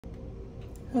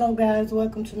Hello guys,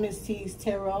 welcome to Miss T's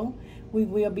Tarot. We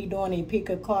will be doing a pick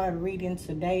a card reading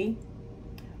today.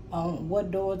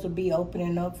 What doors will be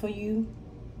opening up for you.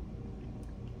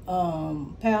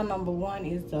 Pile number 1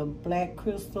 is the black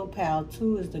crystal, pile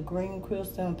 2 is the green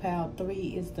crystal, and pile 3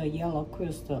 is the yellow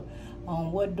crystal.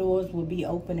 What doors will be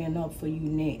opening up for you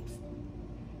next?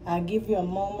 I'll give you a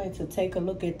moment to take a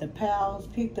look at the piles.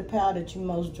 Pick the pile that you're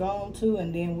most drawn to,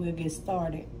 and then we'll get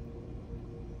started.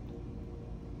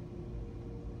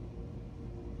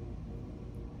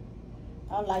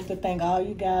 I'd like to thank all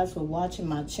you guys for watching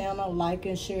my channel,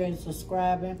 liking, sharing,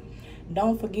 subscribing.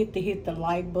 Don't forget to hit the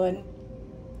like button.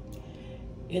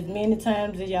 As many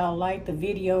times as y'all like the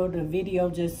video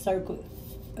just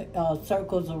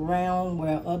circles around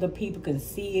where other people can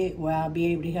see it, where I'll be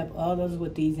able to help others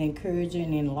with these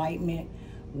encouraging, enlightenment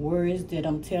words that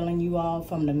I'm telling you all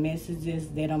from the messages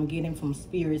that I'm getting from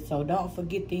Spirit. So don't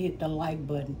forget to hit the like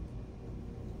button.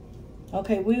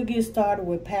 Okay, we'll get started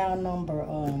with pile number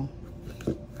 1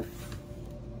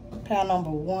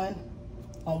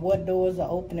 on what doors are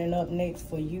opening up next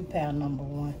for you, pile number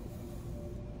 1.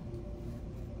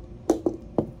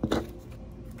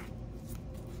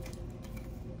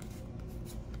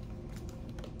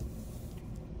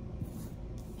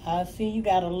 I see you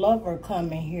got a lover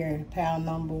coming here, pile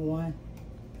number 1.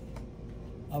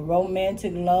 A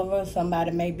romantic lover.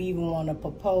 Somebody maybe even want to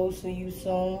propose to you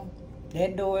soon.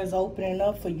 That door is opening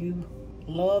up for you.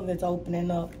 Love is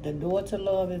opening up. The door to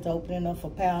love is opening up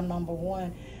for pile number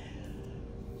 1.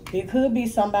 It could be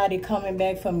somebody coming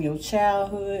back from your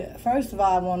childhood. First of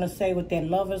all, I want to say with that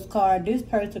Lover's card, this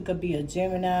person could be a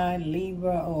Gemini,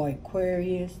 Libra, or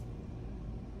Aquarius.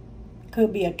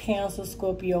 Could be a Cancer,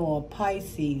 Scorpio, or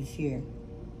Pisces here.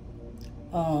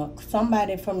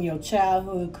 Somebody from your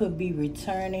childhood could be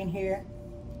returning here.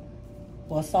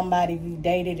 Or somebody you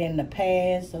dated in the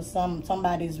past, or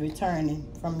somebody's returning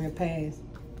from your past.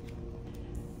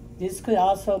 This could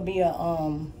also be a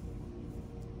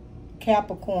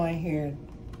Capricorn here.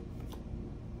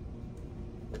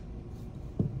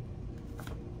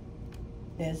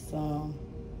 That's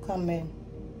coming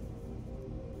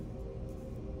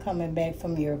back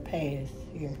from your past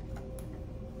here.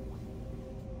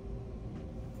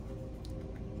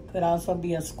 Could also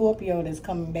be a Scorpio that's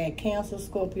coming back. Cancer,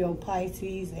 Scorpio,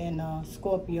 Pisces, and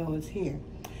Scorpio is here.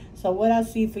 So what I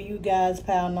see for you guys,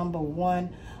 pile number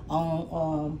 1,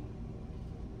 on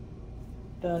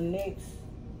the next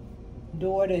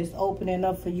door that's opening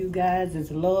up for you guys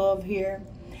is love here.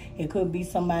 It could be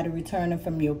somebody returning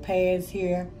from your past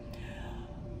here.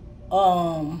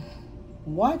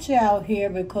 Watch out here,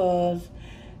 because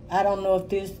I don't know if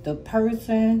this the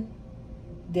person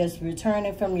that's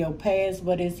returning from your past,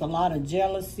 but it's a lot of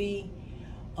jealousy.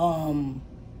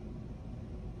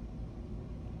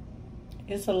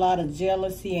 It's a lot of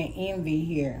jealousy and envy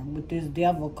here with this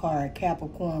Devil card,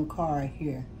 Capricorn card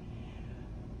here.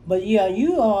 But yeah,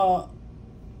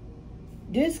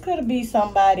 this could be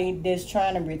somebody that's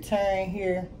trying to return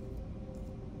here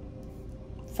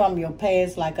from your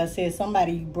past. Like I said,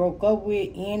 somebody you broke up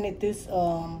with, ended this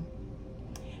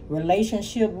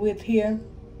relationship with here.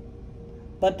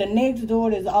 But the next door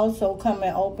that's also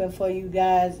coming open for you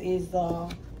guys is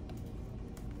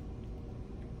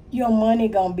your money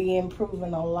gonna be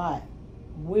improving a lot.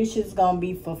 Wishes gonna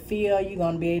be fulfilled. You're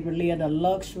gonna be able to live a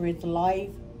luxurious life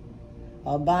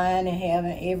of buying and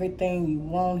having everything you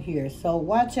want here. So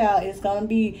watch out. It's gonna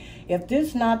be, if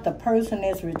this not the person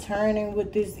that's returning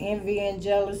with this envy and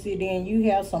jealousy, then you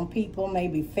have some people,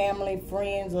 maybe family,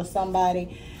 friends, or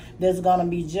somebody that's gonna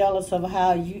be jealous of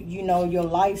how you know your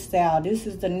lifestyle. This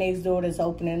is the next door that's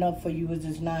opening up for you, is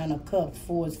this 9 of Cups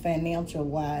for its financial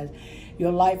wise.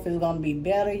 Your life is gonna be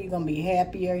better. You're gonna be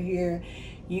happier here.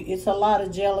 It's a lot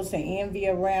of jealousy and envy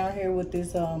around here with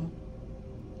this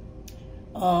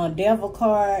Devil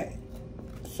card.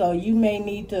 So you may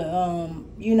need to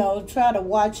you know, try to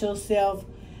watch yourself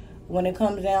when it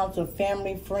comes down to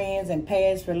family, friends, and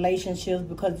past relationships,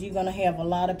 because you're going to have a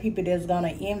lot of people that's going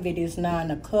to envy this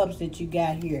 9 of Cups that you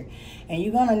got here. And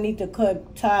you're going to need to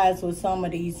cut ties with some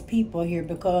of these people here,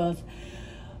 because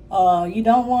you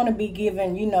don't want to be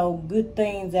giving, you know, good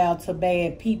things out to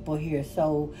bad people here.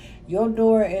 So your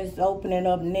door is opening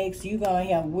up next. You're going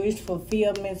to have wish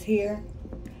fulfillments here.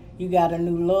 You got a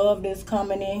new love that's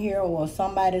coming in here, or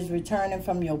somebody's returning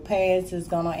from your past is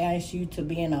going to ask you to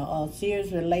be in a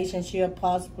serious relationship,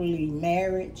 possibly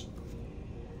marriage.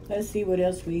 Let's see what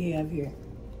else we have here.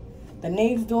 The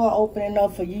next door opening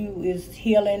up for you is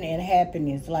healing and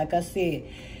happiness. Like I said,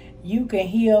 you can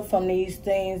heal from these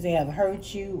things that have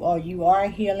hurt you, or you are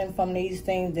healing from these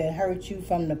things that hurt you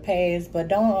from the past. But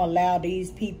don't allow these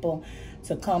people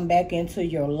to come back into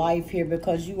your life here,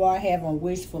 because you are having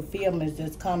wish fulfillments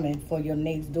that's coming for your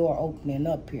next door opening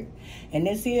up here. And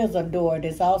this is a door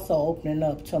that's also opening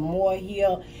up to more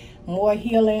healing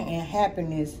and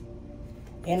happiness.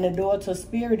 And the door to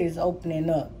spirit is opening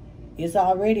up. It's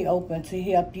already open to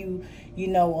help you, you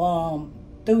know,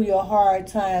 through your hard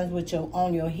times with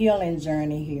on your healing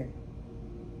journey here.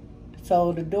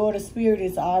 So the door to spirit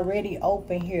is already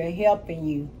open here, helping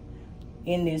you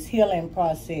in this healing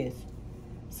process.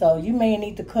 So you may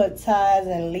need to cut ties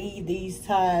and leave these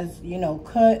ties, you know,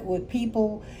 cut with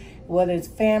people, whether it's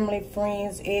family,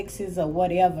 friends, exes, or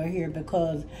whatever here,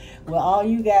 because with all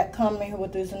you got coming here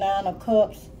with this 9 of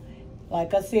Cups,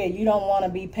 like I said, you don't want to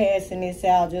be passing this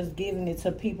out, just giving it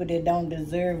to people that don't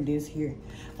deserve this here.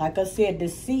 Like I said,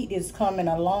 deceit is coming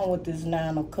along with this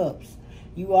 9 of Cups.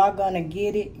 You are going to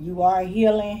get it. You are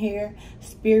healing here.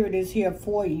 Spirit is here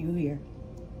for you here.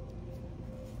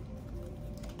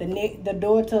 The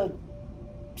door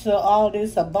to all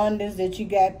this abundance that you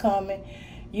got coming,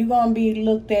 you're going to be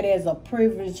looked at as a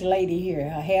privileged lady here,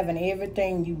 having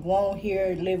everything you want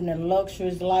here, living a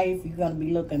luxurious life. You're going to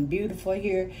be looking beautiful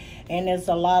here, and there's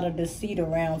a lot of deceit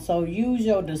around. So use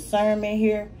your discernment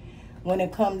here when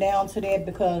it come down to that,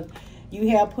 because you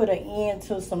have put an end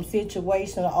to some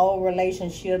situations, old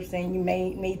relationships, and you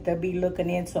may need to be looking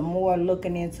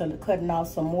into cutting off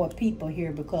some more people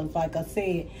here, because like I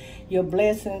said, your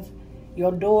blessings,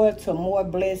 your door to more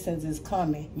blessings is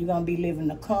coming. You're going to be living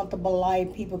a comfortable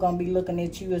life. People going to be looking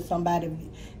at you as somebody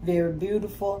very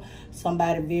beautiful,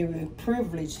 somebody very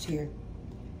privileged here.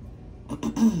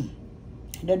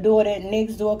 The door, that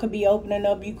next door could be opening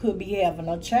up. You could be having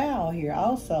a child here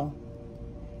also.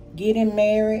 Getting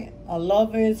married, a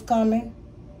lover is coming,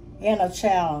 and a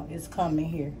child is coming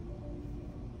here.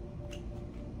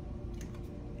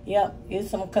 Yep,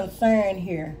 it's some concern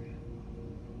here.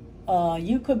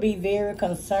 You could be very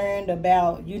concerned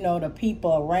about, you know, the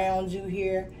people around you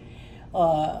here.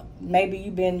 Maybe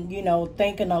you've been, you know,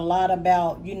 thinking a lot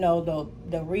about, you know,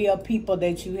 the real people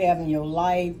that you have in your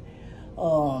life.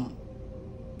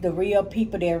 The real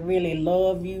people that really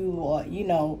love you, or, you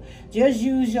know, just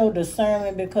use your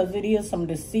discernment, because it is some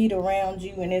deceit around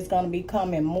you, and it's going to be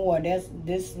coming more. This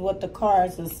is what the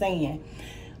cards are saying.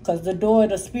 Because the door of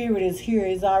the spirit is here.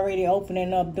 It's already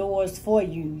opening up doors for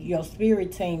you. Your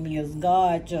spirit team is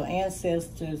God, your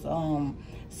ancestors,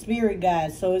 spirit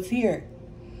guides. So it's here.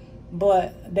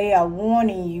 But they are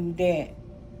warning you that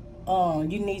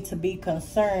you need to be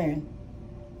concerned.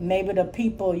 Maybe the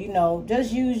people, you know,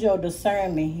 just use your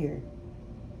discernment here.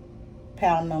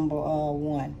 Pile number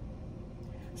 1.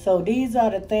 So these are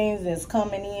the things that's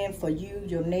coming in for you.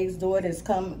 Your next door that's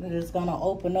going to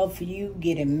open up for you.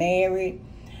 Getting married,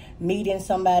 meeting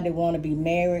somebody that want to be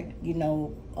married, you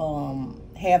know,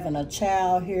 having a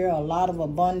child here. A lot of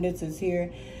abundance is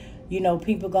here. You know,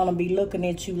 people going to be looking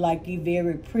at you like you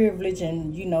very privileged,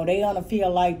 and, you know, they going to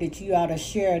feel like that you ought to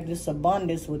share this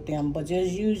abundance with them. But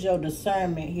just use your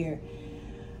discernment here.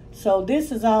 So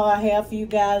this is all I have for you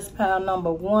guys, pile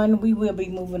number 1. We will be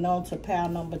moving on to pile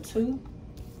number 2.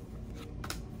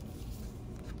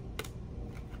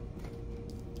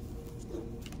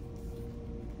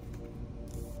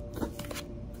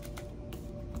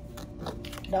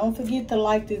 Don't forget to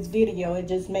like this video and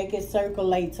just make it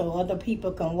circulate so other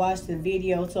people can watch the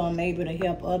video, so I'm able to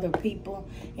help other people,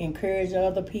 encourage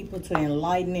other people, to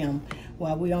enlighten them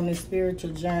while we're on this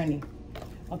spiritual journey.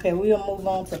 Okay, we'll move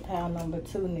on to pile number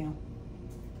 2 now.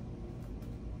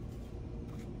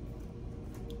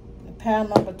 The pile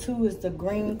number 2 is the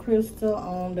green crystal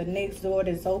on the next door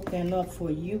that's opening up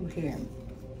for you here.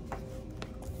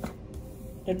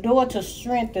 The door to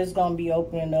strength is going to be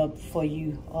opening up for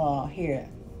you here.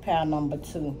 Pile number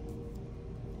 2.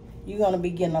 You're going to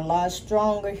be getting a lot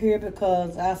stronger here,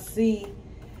 because I see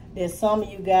that some of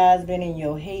you guys been in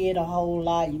your head a whole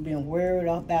lot. You've been worried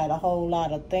about a whole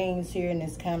lot of things here, and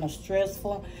it's kind of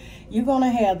stressful. You're going to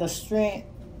have the strength,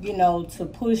 you know, to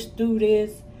push through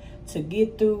this, to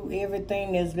get through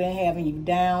everything that's been having you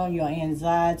down, your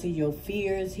anxiety, your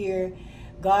fears here.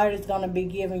 God is going to be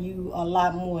giving you a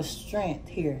lot more strength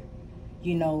here.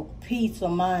 You know, peace of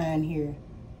mind here.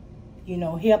 You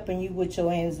know, helping you with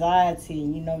your anxiety,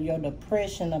 you know, your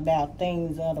depression about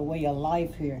things or the way of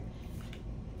life here.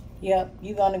 Yep,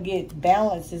 you're going to get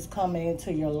balance is coming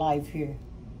into your life here.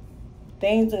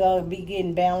 Things are going to be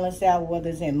getting balanced out, whether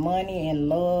it's in money and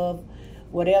love,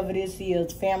 whatever this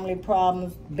is, family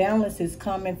problems. Balance is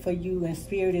coming for you, and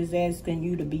Spirit is asking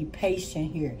you to be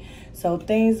patient here. So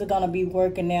things are going to be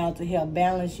working out to help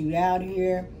balance you out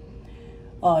here.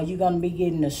 You're going to be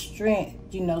getting the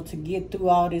strength, you know, to get through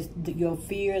all this, your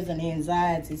fears and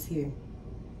anxieties here.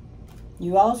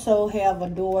 You also have a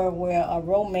door where a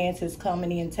romance is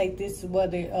coming in. Take this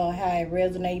whether how it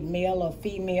resonates, male or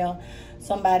female.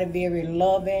 Somebody very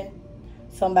loving,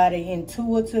 somebody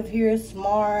intuitive here,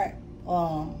 smart,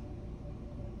 loving,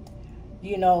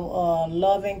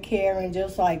 caring,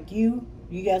 just like you.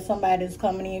 You got somebody that's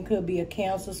coming in. Could be a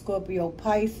Cancer, Scorpio,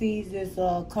 Pisces is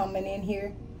coming in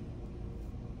here.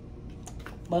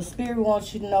 But Spirit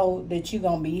wants you to know that you're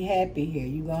going to be happy here.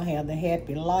 You're going to have the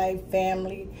happy life,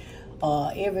 family.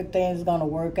 Everything's going to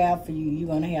work out for you. You're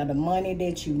going to have the money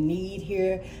that you need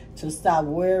here to stop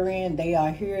worrying. They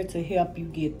are here to help you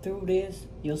get through this.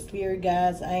 Your spirit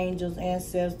guides, angels,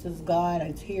 ancestors, God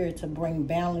is here to bring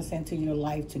balance into your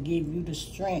life, to give you the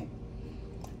strength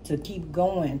to keep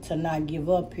going, to not give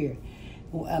up here.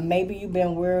 Maybe you've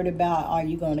been worried about, are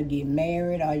you going to get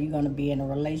married? Are you going to be in a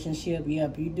relationship?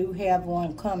 Yep, you do have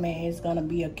one coming. It's going to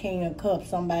be a King of Cups,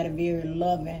 somebody very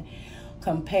loving,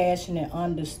 compassionate,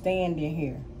 understanding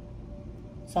here.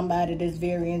 Somebody that's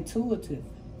very intuitive.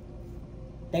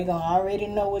 They're going to already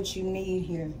know what you need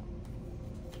here.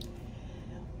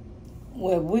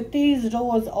 Well, with these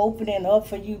doors opening up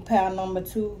for you, pile number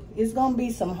 2, it's going to be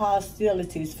some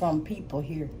hostilities from people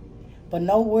here. But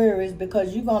no worries,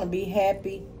 because you're going to be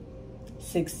happy,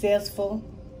 successful,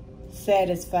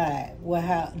 satisfied with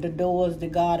how the doors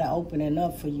that God are opening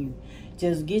up for you.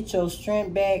 Just get your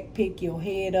strength back, pick your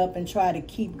head up, and try to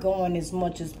keep going as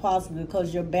much as possible,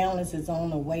 because your balance is on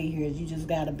the way here. You just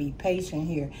got to be patient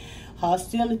here.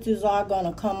 Hostilities are going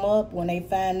to come up when they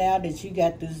find out that you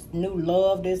got this new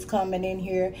love that's coming in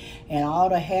here, and all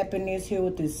the happiness here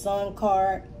with this Sun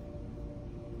card.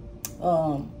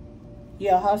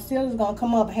 Yeah, hostility is going to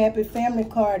come up. Happy family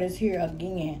card is here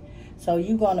again. So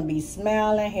you're going to be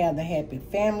smiling, have the happy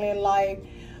family life.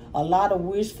 A lot of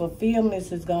wish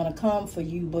fulfillments is going to come for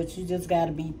you, but you just got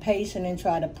to be patient and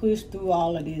try to push through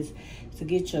all of this to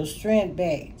get your strength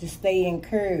back, to stay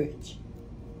encouraged.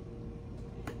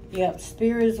 Yep,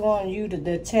 spirits want you to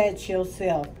detach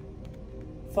yourself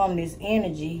from this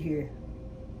energy here.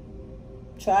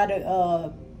 Try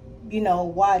to,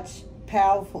 watch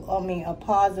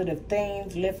positive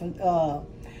things.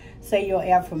 Say your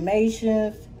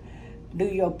affirmations. Do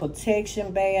your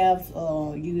protection baths.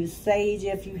 Use sage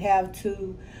if you have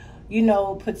to.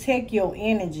 Protect your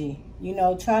energy.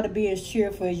 Try to be as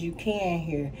cheerful as you can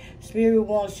here. Spirit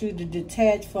wants you to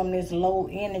detach from this low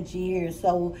energy here,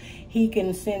 so he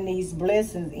can send these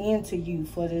blessings into you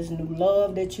for this new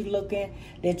love that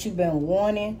you've been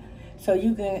wanting. So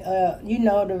you can,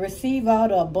 to receive all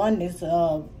the abundance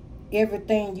of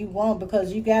everything you want,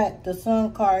 because you got the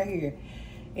Sun card here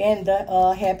and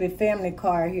the happy family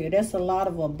card here. That's a lot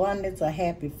of abundance, a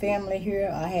happy family here,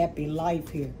 a happy life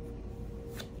here.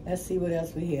 Let's see what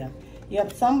else we have.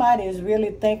 Yep, somebody is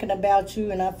really thinking about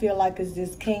you, and I feel like it's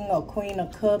this King or Queen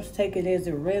of Cups. Take it as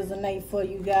it resonates for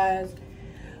you guys.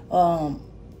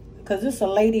 Because it's a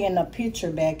lady in a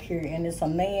picture back here, and it's a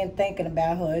man thinking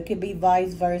about her. It could be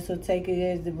vice versa. Take it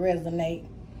as it resonates.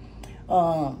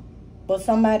 But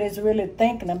somebody's really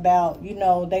thinking about,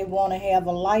 they want to have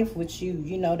a life with you.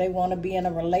 They want to be in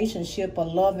a relationship, a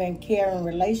loving, caring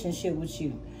relationship with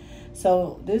you.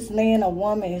 So this man or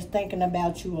woman is thinking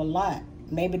about you a lot.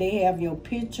 Maybe they have your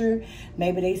picture.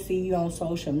 Maybe they see you on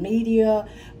social media.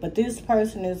 But this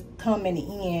person is coming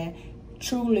in,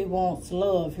 truly wants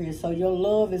love here. So your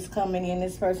love is coming in.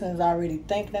 This person is already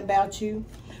thinking about you.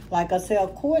 Like I said, a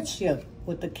courtship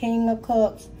with the King of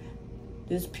Cups.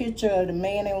 This picture of the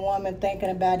man and woman thinking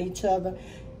about each other.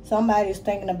 Somebody's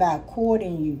thinking about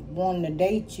courting you, wanting to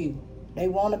date you. They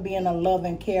want to be in a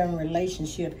loving, caring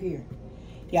relationship here.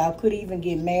 Y'all could even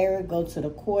get married, go to the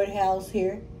courthouse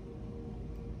here.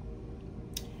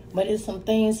 But it's some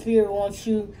things Spirit wants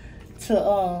you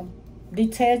to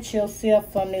detach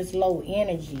yourself from this low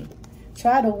energy.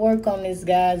 Try to work on this,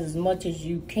 guys, as much as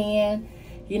you can.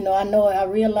 I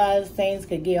realize things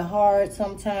could get hard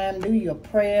sometimes. Do your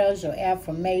prayers, your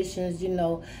affirmations,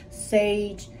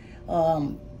 sage.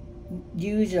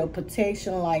 Use your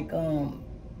protection, like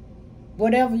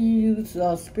whatever you use,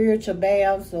 spiritual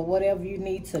baths or whatever you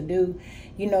need to do,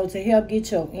 to help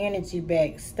get your energy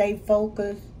back. Stay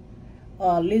focused.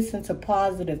 Listen to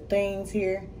positive things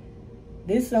here.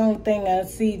 This is the only thing I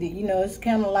see that, it's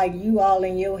kind of like you all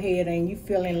in your head and you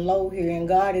feeling low here, and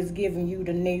God is giving you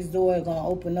the next door going to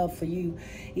open up for you,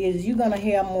 is you're going to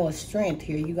have more strength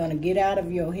here. You're going to get out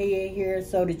of your head here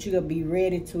so that you'll be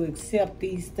ready to accept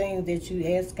these things that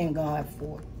you asking God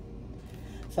for.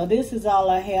 So this is all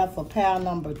I have for pile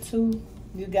number 2,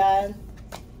 you guys.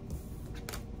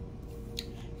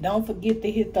 Don't forget to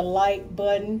hit the like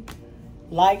button.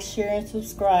 Like, share, and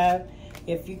subscribe.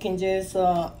 If you can just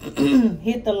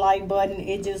hit the like button,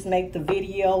 it just make the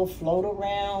video float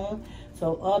around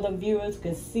so other viewers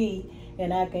can see,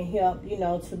 and I can help, you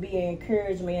know, to be an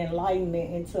encouragement,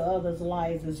 enlightenment into others'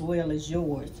 lives as well as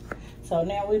yours. So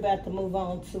now we're about to move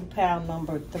on to pile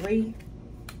number 3.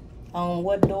 On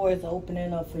what door is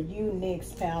opening up for you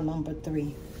next, pile number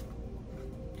 3.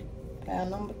 Pile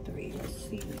number 3, let's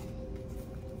see.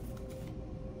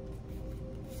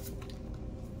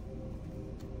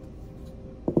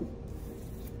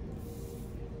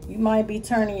 You might be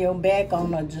turning your back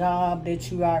on a job that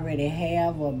you already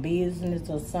have, or business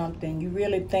or something. You're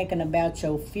really thinking about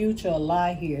your future a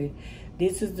lot here.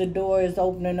 This is the door is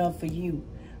opening up for you.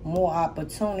 More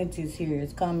opportunities here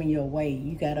is coming your way.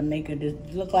 You got to make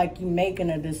look like you're making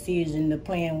a decision to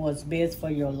plan what's best for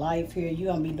your life here.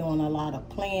 You're going to be doing a lot of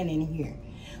planning here.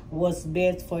 What's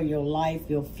best for your life,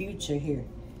 your future here.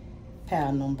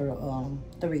 Pile number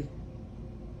 3.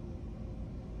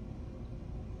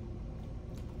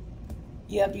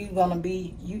 Yep, you're gonna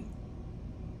be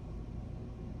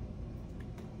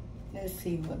let's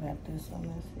see what about this one.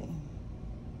 Let's see.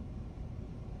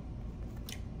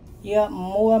 Yep,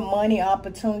 more money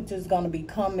opportunities gonna be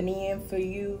coming in for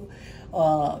you.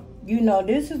 You know,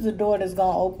 this is the door that's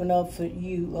gonna open up for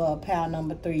you, pile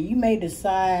number 3. You may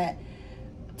decide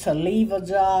to leave a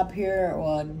job here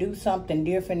or do something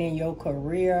different in your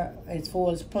career as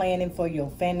far as planning for your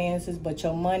finances, but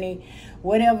your money,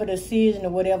 whatever decision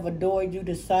or whatever door you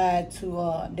decide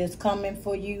to that's coming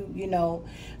for you, you know,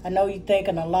 I know you're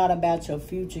thinking a lot about your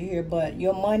future here, but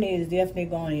your money is definitely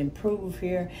going to improve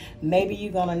here. Maybe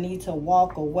you're going to need to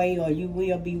walk away, or you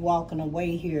will be walking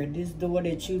away here. This door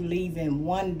that you leaving,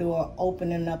 one door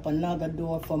opening up another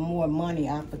door for more money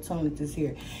opportunities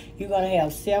here. You're going to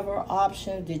have several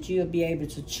options that you'll be able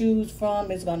to choose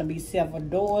from. It's going to be several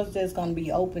doors that's going to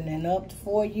be opening up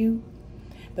for you,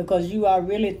 because you are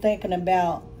really thinking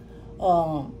about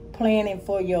planning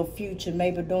for your future,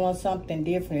 maybe doing something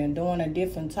different, doing a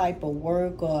different type of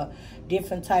work or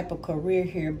different type of career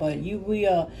here. But you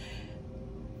will,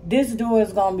 this door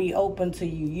is going to be open to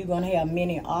you. You're going to have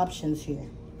many options here.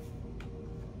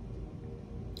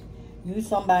 You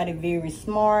somebody very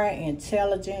smart,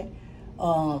 intelligent,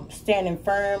 standing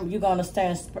firm. You're going to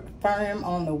stand firm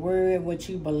on the word, what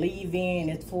you believe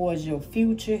in as far as your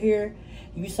future here.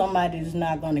 You somebody that's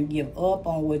not going to give up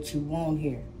on what you want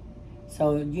here.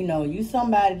 So, you know, you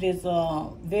somebody that's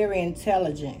very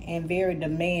intelligent and very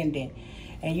demanding,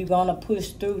 and you're going to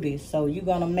push through this. So you're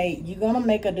going to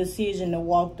make a decision to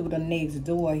walk through the next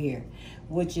door here,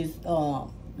 which is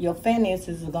your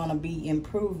finances are going to be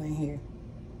improving here.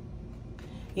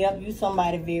 Yep, you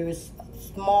somebody very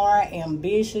smart,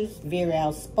 ambitious, very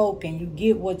outspoken. You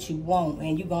get what you want,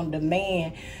 and you're going to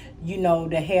demand, you know,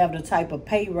 to have the type of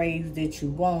pay raise that you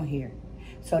want here.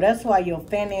 So that's why your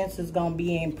finances going to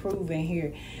be improving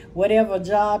here. Whatever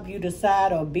job you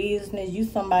decide or business, you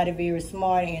somebody very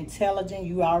smart and intelligent.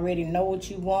 You already know what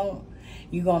you want.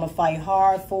 You're going to fight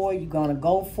hard for it. You're going to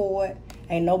go for it.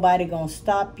 Ain't nobody going to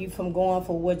stop you from going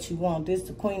for what you want. This is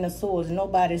the Queen of Swords.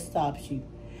 Nobody stops you.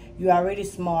 You're already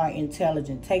smart,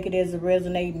 intelligent. Take it as a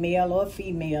resonate, male or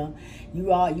female.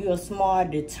 You're a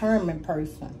smart, determined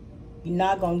person. You're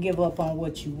not going to give up on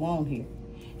what you want here.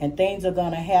 And things are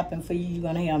going to happen for you. You're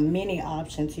going to have many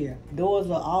options here. Doors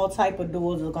are, all type of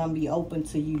doors are going to be open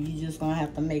to you. You're just going to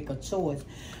have to make a choice.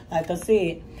 Like I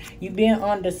said, you've been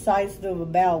undecisive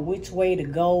about which way to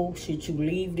go. Should you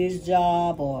leave this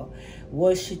job, or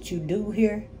what should you do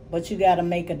here? But you got to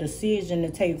make a decision to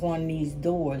take one of these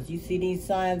doors. You see these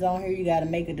signs on here? You got to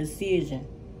make a decision.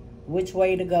 Which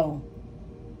way to go.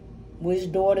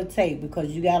 Which door to take. Because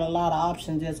you got a lot of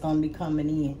options that's going to be coming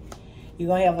in. You're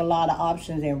going to have a lot of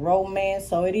options in romance.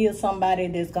 So it is somebody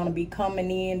that's going to be coming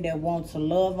in that wants to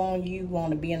love on you,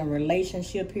 want to be in a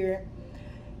relationship here.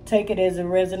 Take it as a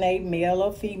resonate, male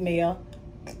or female.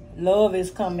 Love is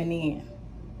coming in.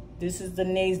 This is the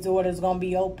next door that's going to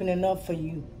be opening up for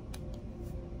you.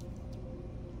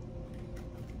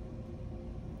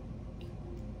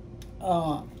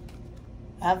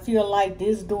 I feel like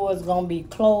this door is going to be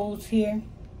closed here.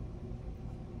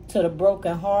 To the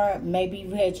broken heart. Maybe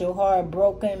you had your heart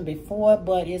broken before,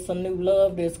 but it's a new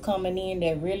love that's coming in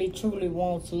that really truly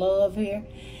wants love here.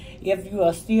 If you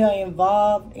are still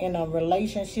involved in a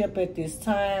relationship at this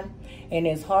time and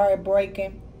it's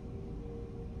heartbreaking,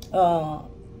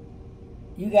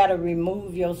 you got to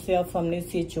remove yourself from this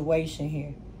situation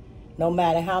here. No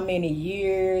matter how many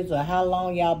years or how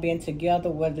long y'all been together,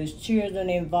 whether there's children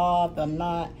involved or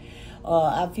not,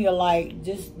 I feel like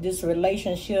this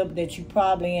relationship that you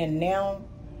probably in now,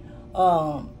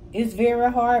 it's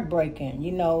very heartbreaking.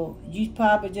 You know, you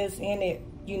probably just in it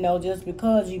you know, just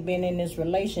because you've been in this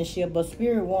relationship. But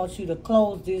Spirit wants you to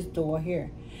close this door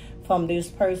here from this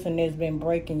person that's been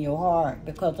breaking your heart,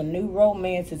 because a new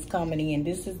romance is coming in.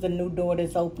 This is the new door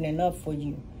that's opening up for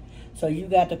you. So you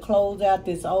got to close out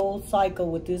this old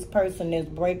cycle with this person that's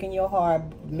breaking your heart,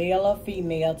 male or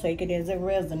female. Take it as it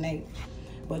resonates.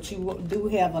 But you do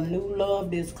have a new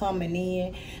love that's coming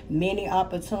in. Many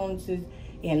opportunities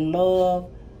in love,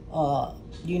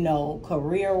 you know,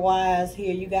 career-wise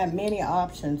here. You got many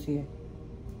options here.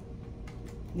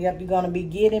 Yep, you're going to be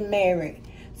getting married.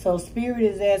 So Spirit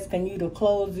is asking you to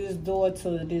close this door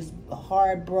to this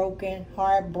heartbreaking,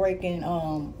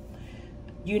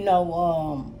 you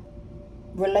know,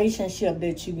 relationship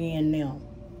that you in now.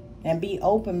 And be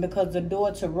open, because the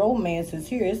door to romance is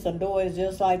here. It's a door, is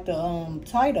just like the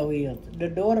title is. The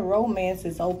door to romance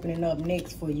is opening up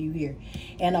next for you here.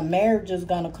 And a marriage is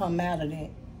going to come out of that.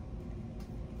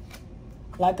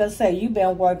 Like I say, you've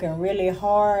been working really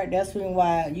hard. That's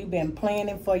why you've been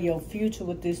planning for your future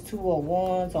with this Two of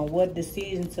Wands, on what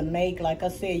decision to make. Like I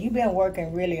said, you've been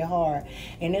working really hard.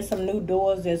 And there's some new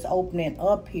doors that's opening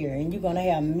up here. And you're going to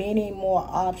have many more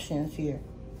options here.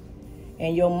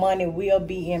 And your money will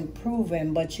be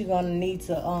improving. But you're going to need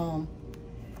to...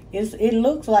 It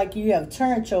looks like you have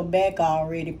turned your back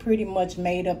already. Pretty much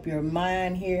made up your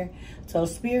mind here. So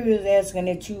Spirit is asking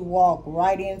that you walk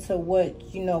right into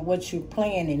what, you know, what you're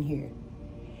planning here.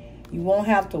 You won't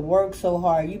have to work so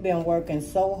hard. You've been working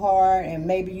so hard, and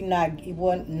maybe you're not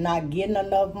getting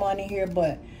enough money here.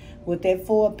 But with that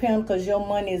Four of Pentacles, your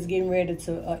money is getting ready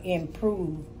to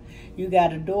improve. You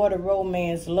got a door to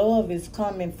romance. Love is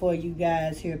coming for you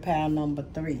guys here, pile number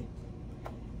 3.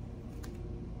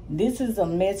 This is a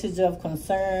message of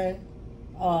concern.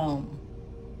 I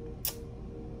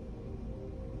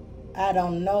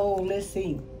don't know. Let's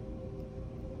see.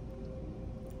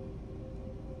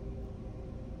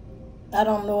 I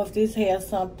don't know if this has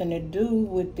something to do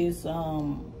with this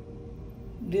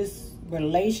this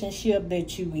relationship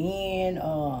that you in.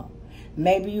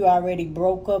 Maybe you already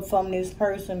broke up from this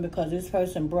person, because this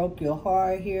person broke your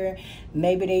heart here.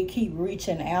 Maybe they keep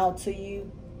reaching out to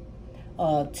you,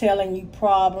 telling you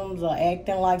problems, or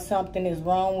acting like something is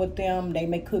wrong with them.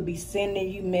 They could be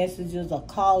sending you messages or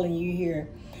calling you here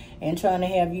and trying to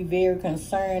have you very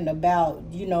concerned about,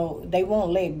 you know, they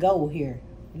won't let go here.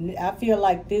 I feel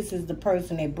like this is the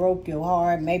person that broke your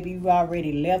heart. Maybe you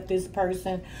already left this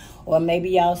person, or maybe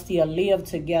y'all still live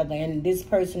together, and this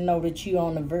person know that you're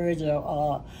on the verge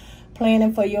of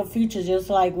planning for your future, just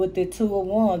like with the Two of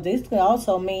Wands. This could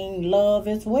also mean love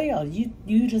as well.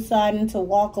 You deciding to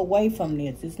walk away from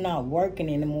this. It's not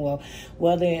working anymore,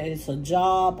 whether it's a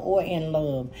job or in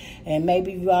love. And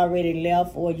maybe you already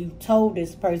left, or you told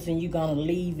this person you're going to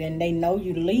leave, and they know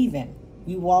you're leaving.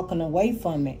 You walking away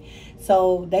from it.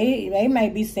 So they may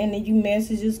be sending you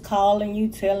messages, calling you,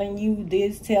 telling you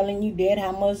this, telling you that,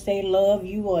 how much they love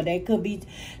you, or they could be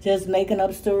just making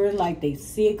up stories like they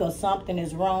sick or something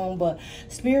is wrong. But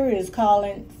Spirit is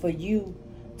calling for you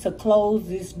to close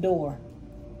this door,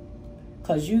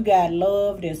 because you got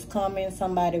love that's coming.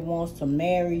 Somebody wants to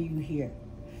marry you here.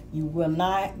 You will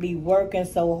not be working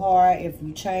so hard if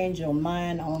you change your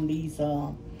mind on these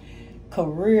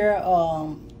career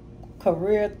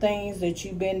things that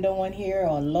you've been doing here,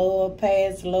 or love,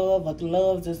 past love, or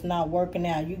love that's not working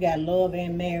out. You got love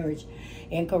and marriage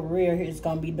and career is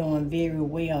going to be doing very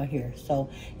well here.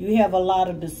 So you have a lot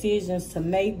of decisions to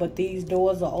make, but these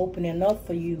doors are opening up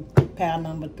for you, pile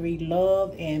number 3,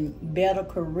 love and better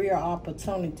career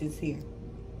opportunities here.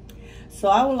 So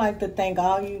I would like to thank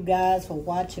all you guys for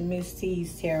watching Miss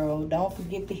T's Tarot. Don't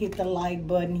forget to hit the like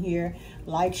button here.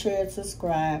 Like, share, and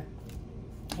subscribe.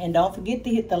 And don't forget to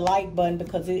hit the like button,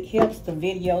 because it helps the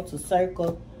video to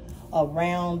circle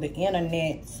around the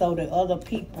internet so that other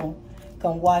people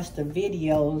can watch the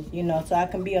videos, you know, so I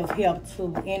can be of help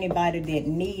to anybody that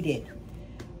need it.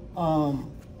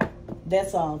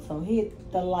 That's all. So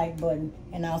hit the like button,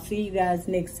 and I'll see you guys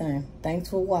next time. Thanks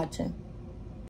for watching.